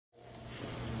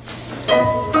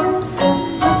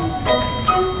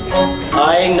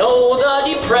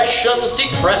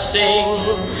depressing.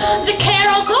 The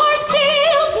carols are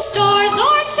stale, the stars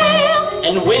aren't filled,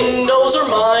 and windows are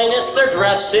minus their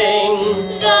dressing.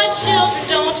 The children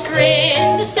don't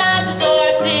grin, the Santas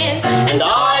are thin, and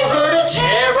I've heard a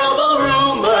terrible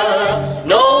rumor,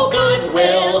 no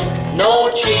goodwill,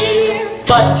 no cheer,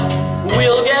 but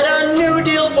we'll get a new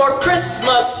deal for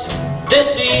Christmas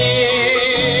this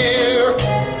year.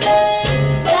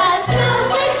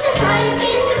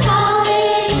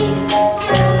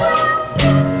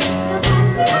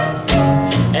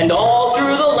 And all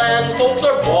through the land folks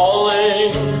are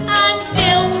bawling and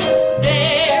filled with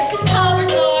despair, 'cause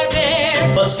cupboards are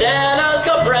bare. But Santa's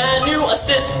got brand new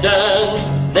assistants,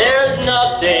 there's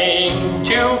nothing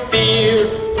to fear.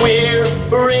 We're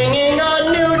bringing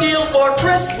a new deal for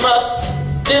Christmas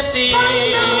this year.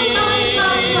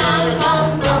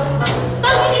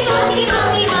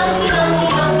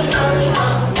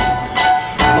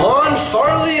 On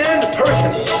Farley and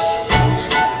Perkins,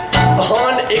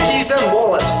 on Ickes and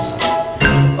Wallace,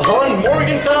 on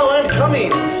Morgenthau and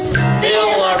Cummings,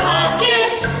 Fill our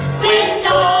pockets with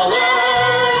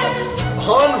dollars.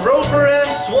 on Roper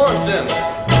and Swanson,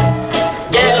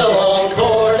 Get along,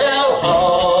 Cornell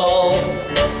Hall.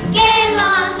 Get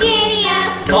along, giddy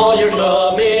up, Call your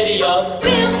committee up.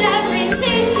 build every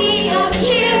city up,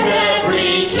 cheer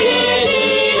Every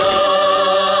kitty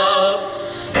up.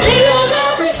 Fill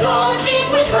every stocking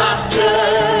with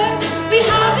laughter. We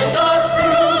haven't got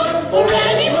Room for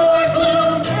any more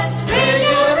gloom. let's Bring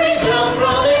every bell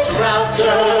from its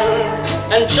rafter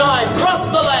and chime across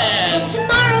the land.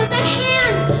 tomorrow's at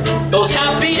hand. Those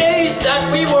happy days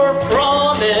that we were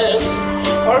promised.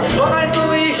 are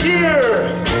finally here.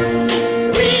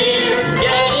 We're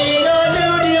getting a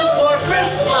new deal for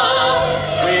Christmas.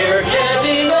 We're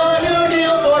getting a new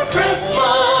deal for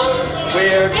Christmas.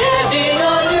 We're getting